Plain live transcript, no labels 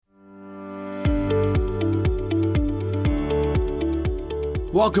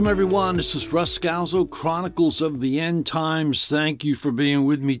Welcome, everyone. This is Russ Scalzo, Chronicles of the End Times. Thank you for being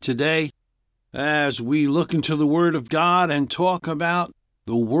with me today as we look into the Word of God and talk about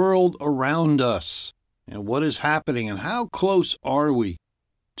the world around us and what is happening and how close are we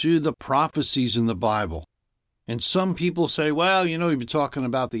to the prophecies in the Bible. And some people say, well, you've been talking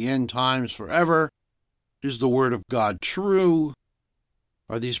about the end times forever. Is the Word of God true?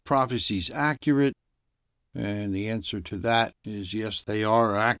 Are these prophecies accurate? And the answer to that is yes, they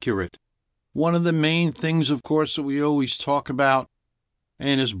are accurate. One of the main things, of course, that we always talk about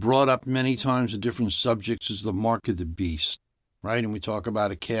and is brought up many times in different subjects is the mark of the beast, right? And we talk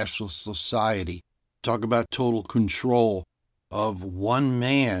about a cashless society, talk about total control of one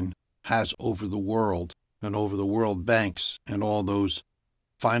man has over the world and over the world banks and all those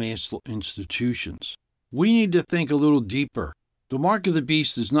financial institutions. We need to think a little deeper. The mark of the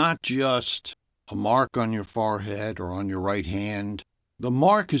beast is not just a mark on your forehead or on your right hand. The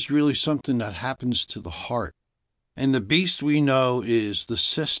mark is really something that happens to the heart. And the beast we know is the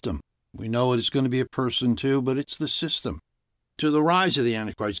system. We know it's going to be a person too, but it's the system. To the rise of the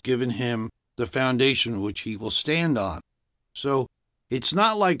Antichrist, given him the foundation which he will stand on. So it's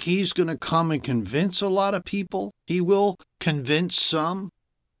not like he's going to come and convince a lot of people. He will convince some,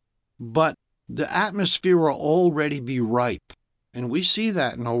 but the atmosphere will already be ripe. And we see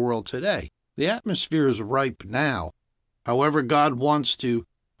that in our world today. The atmosphere is ripe now. However, God wants to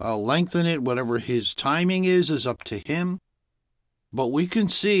lengthen it. Whatever his timing is up to him. But we can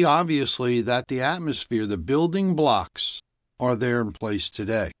see, obviously, that the atmosphere, the building blocks, are there in place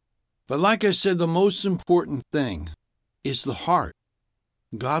today. But like I said, the most important thing is the heart.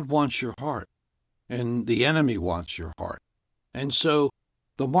 God wants your heart, and the enemy wants your heart. And so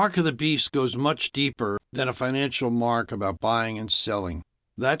the mark of the beast goes much deeper than a financial mark about buying and selling.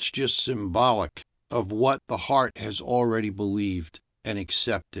 That's just symbolic of what the heart has already believed and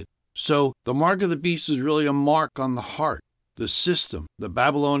accepted. So the mark of the beast is really a mark on the heart, the system, the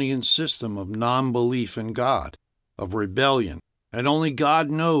Babylonian system of non-belief in God, of rebellion. And only God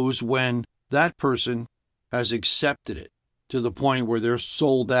knows when that person has accepted it to the point where they're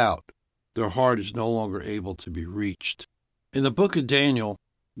sold out. Their heart is no longer able to be reached. In the book of Daniel,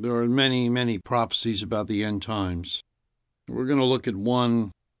 there are many, many prophecies about the end times. We're going to look at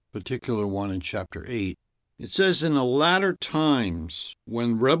one particular one in chapter 8. It says, in the latter times,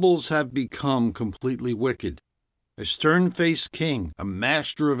 when rebels have become completely wicked, a stern-faced king, a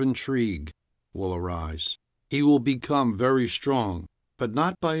master of intrigue, will arise. He will become very strong, but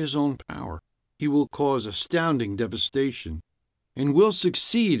not by his own power. He will cause astounding devastation and will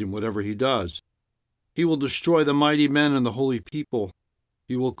succeed in whatever he does. He will destroy the mighty men and the holy people.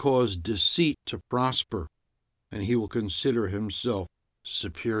 He will cause deceit to prosper, and he will consider himself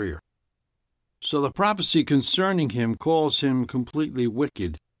superior. So the prophecy concerning him calls him completely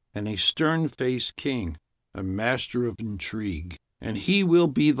wicked and a stern-faced king, a master of intrigue, and he will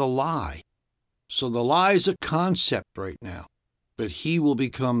be the lie. So the lie is a concept right now, but he will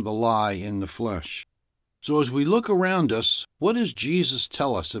become the lie in the flesh. So as we look around us, what does Jesus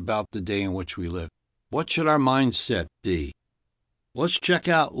tell us about the day in which we live? What should our mindset be? Let's check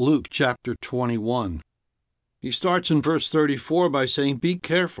out Luke chapter 21. He starts in verse 34 by saying, be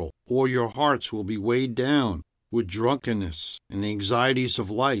careful, or your hearts will be weighed down with drunkenness and the anxieties of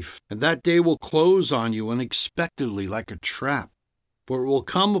life, and that day will close on you unexpectedly like a trap, for it will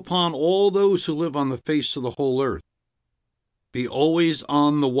come upon all those who live on the face of the whole earth. Be always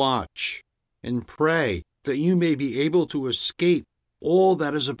on the watch, and pray that you may be able to escape all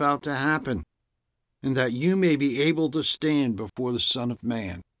that is about to happen, and that you may be able to stand before the Son of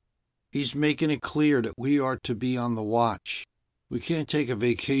Man. He's making it clear that we are to be on the watch. We can't take a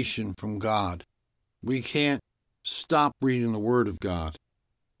vacation from God. We can't stop reading the Word of God.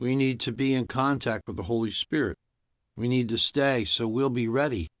 We need to be in contact with the Holy Spirit. We need to stay so we'll be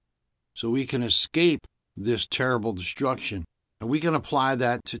ready, so we can escape this terrible destruction. And we can apply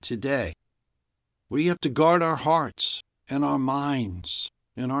that to today. We have to guard our hearts and our minds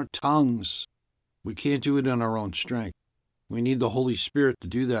and our tongues. We can't do it in our own strength. We need the Holy Spirit to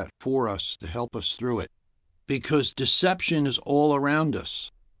do that for us, to help us through it. Because deception is all around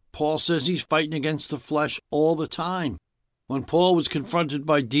us. Paul says he's fighting against the flesh all the time. When Paul was confronted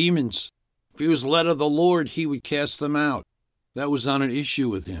by demons, if he was led of the Lord, he would cast them out. That was not an issue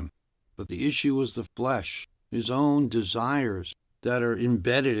with him. But the issue was the flesh, his own desires that are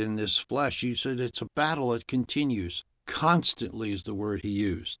embedded in this flesh. He said it's a battle that continues. Constantly is the word he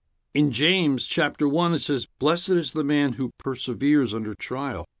used. In James chapter 1, it says, blessed is the man who perseveres under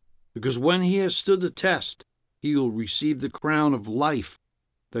trial, because when he has stood the test, he will receive the crown of life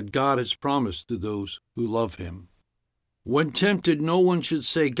that God has promised to those who love him. When tempted, no one should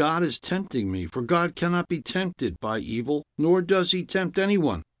say, God is tempting me, for God cannot be tempted by evil, nor does he tempt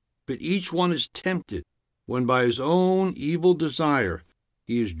anyone. But each one is tempted when by his own evil desire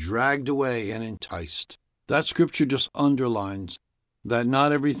he is dragged away and enticed. That scripture just underlines that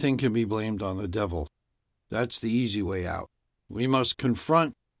not everything can be blamed on the devil. That's the easy way out. We must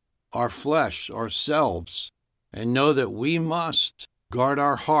confront our flesh, ourselves, and know that we must guard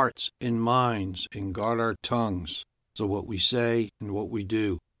our hearts and minds and guard our tongues. So what we say and what we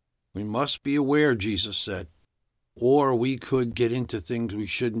do. We must be aware, Jesus said, or we could get into things we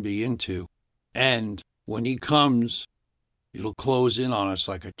shouldn't be into. And when he comes, it'll close in on us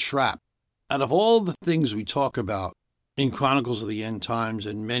like a trap. Out of all the things we talk about in Chronicles of the End Times,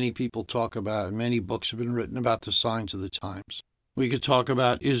 and many people talk about, and many books have been written about the signs of the times. We could talk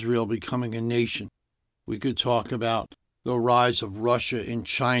about Israel becoming a nation. We could talk about the rise of Russia and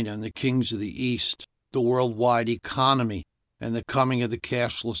China and the kings of the East, the worldwide economy, and the coming of the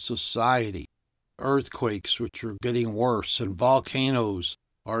cashless society. Earthquakes, which are getting worse, and volcanoes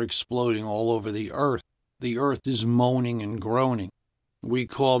are exploding all over the earth. The earth is moaning and groaning. We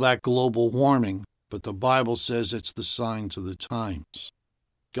call that global warming, but the Bible says it's the signs of the times.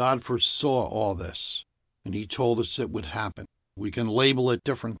 God foresaw all this, and he told us it would happen. We can label it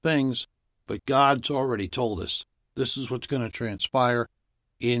different things, but God's already told us this is what's going to transpire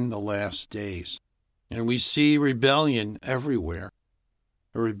in the last days. And we see rebellion everywhere,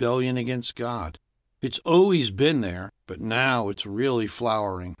 a rebellion against God. It's always been there, but now it's really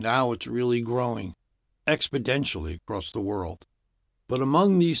flowering. Now it's really growing exponentially across the world. But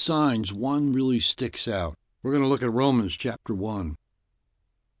among these signs, one really sticks out. We're going to look at Romans chapter 1. It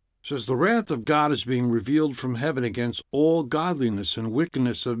says, the wrath of God is being revealed from heaven against all godliness and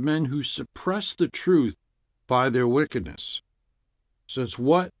wickedness of men who suppress the truth by their wickedness. Since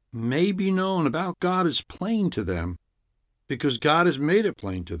what may be known about God is plain to them, because God has made it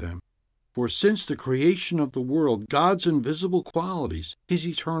plain to them. For since the creation of the world, God's invisible qualities, his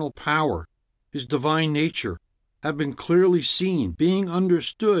eternal power, his divine nature, have been clearly seen, being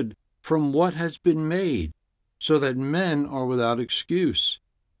understood from what has been made, so that men are without excuse.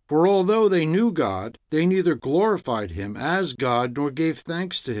 For although they knew God, they neither glorified him as God nor gave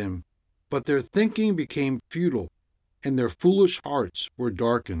thanks to him, but their thinking became futile, and their foolish hearts were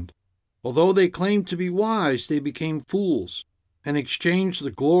darkened. Although they claimed to be wise, they became fools, and exchanged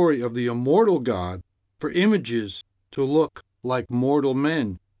the glory of the immortal God for images to look like mortal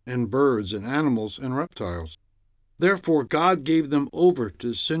men and birds and animals and reptiles. Therefore God gave them over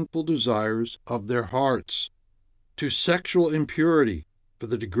to sinful desires of their hearts, to sexual impurity, for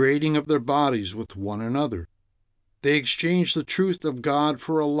the degrading of their bodies with one another. They exchanged the truth of God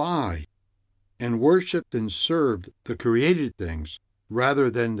for a lie, and worshipped and served the created things rather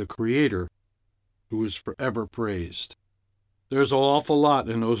than the Creator, who is forever praised. There's an awful lot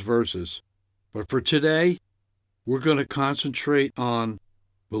in those verses, but for today, we're going to concentrate on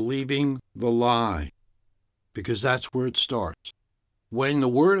believing the lie, because that's where it starts. When the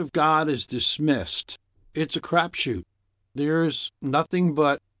Word of God is dismissed, it's a crapshoot. There's nothing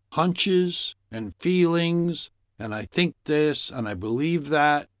but hunches and feelings, and I think this, and I believe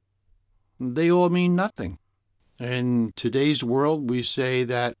that. They all mean nothing. In today's world, we say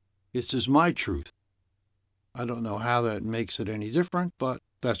that this is my truth. I don't know how that makes it any different, but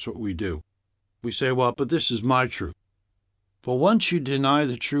that's what we do. We say, well, but this is my truth. But once you deny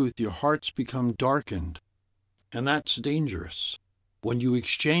the truth, your hearts become darkened, and that's dangerous. When you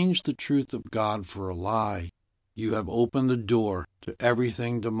exchange the truth of God for a lie, you have opened the door to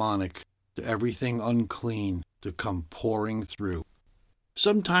everything demonic, to everything unclean to come pouring through.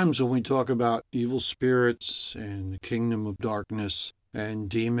 Sometimes when we talk about evil spirits and the kingdom of darkness and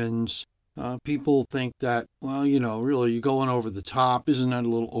demons, people think that, well, really you're going over the top. Isn't that a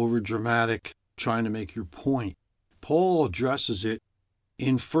little over dramatic, trying to make your point? Paul addresses it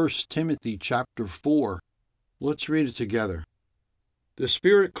in 1 Timothy chapter 4. Let's read it together. The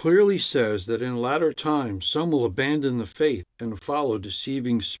Spirit clearly says that in latter times some will abandon the faith and follow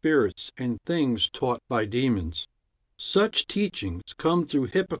deceiving spirits and things taught by demons. Such teachings come through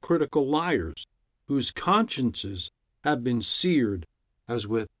hypocritical liars, whose consciences have been seared as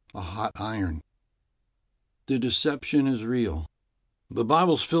with a hot iron. The deception is real. The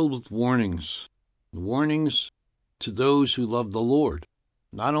Bible's filled with warnings. Warnings to those who love the Lord,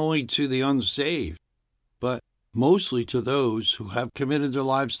 not only to the unsaved, but mostly to those who have committed their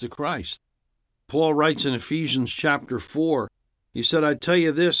lives to Christ. Paul writes in Ephesians chapter 4, he said, I tell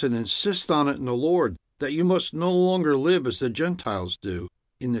you this and insist on it in the Lord, that you must no longer live as the Gentiles do,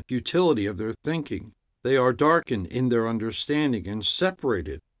 in the futility of their thinking. They are darkened in their understanding and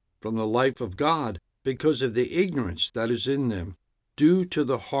separated from the life of God because of the ignorance that is in them, due to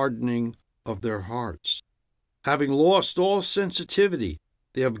the hardening of their hearts. Having lost all sensitivity,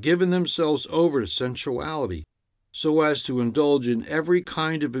 they have given themselves over to sensuality, so as to indulge in every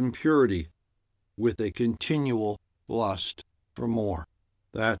kind of impurity with a continual lust for more.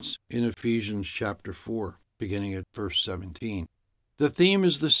 That's in Ephesians chapter 4, beginning at verse 17. The theme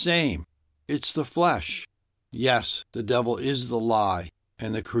is the same. It's the flesh. Yes, the devil is the lie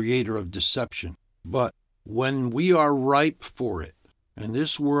and the creator of deception. But when we are ripe for it, and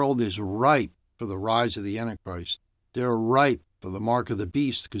this world is ripe for the rise of the Antichrist, they're ripe for the mark of the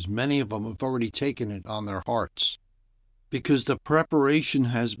beast, because many of them have already taken it on their hearts. Because the preparation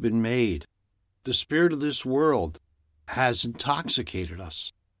has been made. The spirit of this world has intoxicated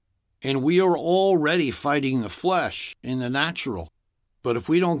us. And we are already fighting the flesh in the natural. But if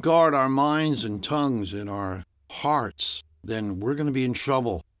we don't guard our minds and tongues and our hearts, then we're going to be in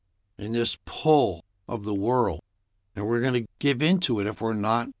trouble in this pull of the world. And we're going to give into it if we're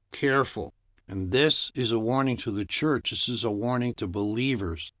not careful. And this is a warning to the church. This is a warning to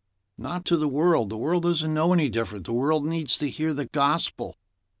believers, not to the world. The world doesn't know any different. The world needs to hear the gospel.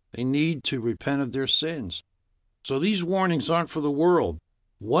 They need to repent of their sins. So these warnings aren't for the world.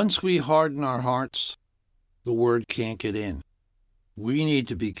 Once we harden our hearts, the word can't get in. We need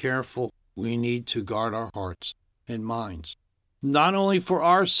to be careful. We need to guard our hearts and minds, not only for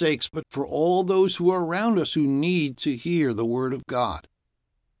our sakes, but for all those who are around us who need to hear the word of God.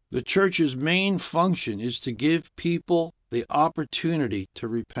 The church's main function is to give people the opportunity to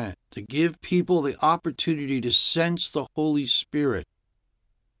repent, to give people the opportunity to sense the Holy Spirit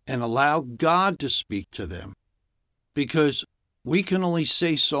and allow God to speak to them, because we can only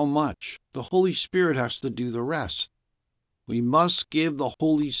say so much. The Holy Spirit has to do the rest. We must give the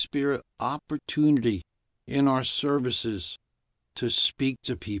Holy Spirit opportunity in our services to speak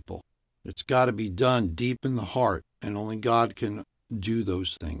to people. It's got to be done deep in the heart, and only God can do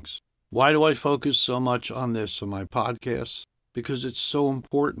those things. Why do I focus so much on this on my podcasts? Because it's so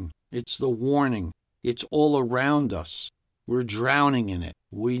important. It's the warning. It's all around us. We're drowning in it.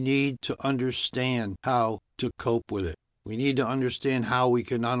 We need to understand how to cope with it. We need to understand how we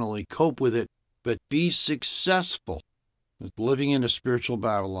can not only cope with it, but be successful with living in a spiritual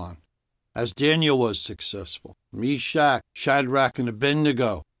Babylon, as Daniel was successful. Meshach, Shadrach, and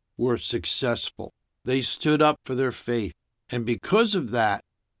Abednego were successful. They stood up for their faith. And because of that,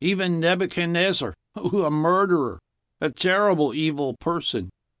 even Nebuchadnezzar, a murderer, a terrible, evil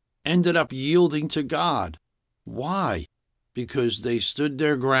person, ended up yielding to God. Why? Because they stood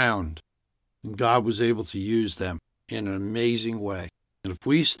their ground, and God was able to use them in an amazing way. And if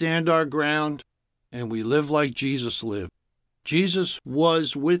we stand our ground and we live like Jesus lived, Jesus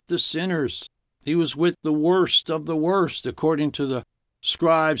was with the sinners. He was with the worst of the worst, according to the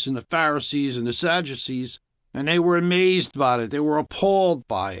scribes and the Pharisees and the Sadducees, and they were amazed by it. They were appalled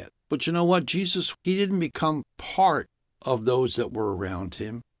by it. But you know what? Jesus, he didn't become part of those that were around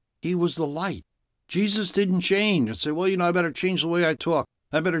him. He was the light. Jesus didn't change and say, well, I better change the way I talk.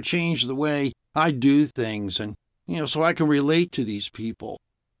 I better change the way I do things, and, so I can relate to these people.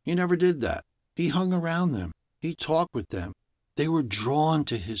 He never did that. He hung around them. He talked with them. They were drawn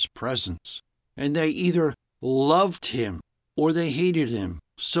to his presence, and they either loved him or they hated him.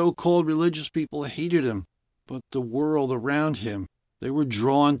 So-called religious people hated him, but the world around him, they were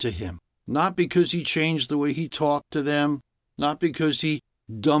drawn to him. Not because he changed the way he talked to them, not because he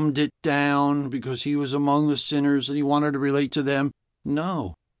dumbed it down, because he was among the sinners and he wanted to relate to them.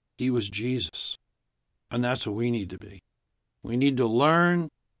 No, he was Jesus. And that's what we need to be. We need to learn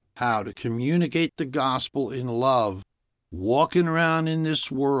how to communicate the gospel in love, walking around in this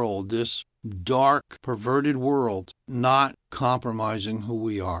world, this dark, perverted world, not compromising who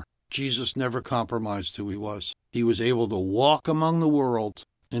we are. Jesus never compromised who he was. He was able to walk among the world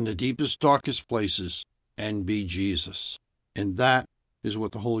in the deepest, darkest places and be Jesus. And that is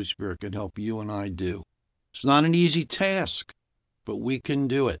what the Holy Spirit can help you and I do. It's not an easy task, but we can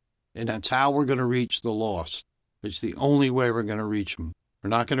do it. And that's how we're going to reach the lost. It's the only way we're going to reach them. We're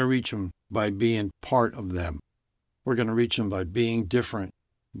not going to reach them by being part of them. We're going to reach them by being different,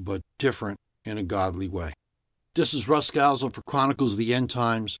 but different in a godly way. This is Russ Scalzo for Chronicles of the End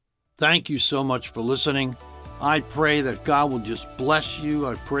Times. Thank you so much for listening. I pray that God will just bless you.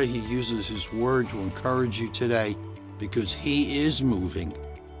 I pray he uses his word to encourage you today, because he is moving,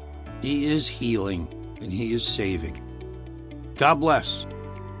 he is healing, and he is saving. God bless.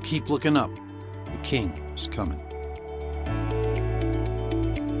 Keep looking up. The King is coming.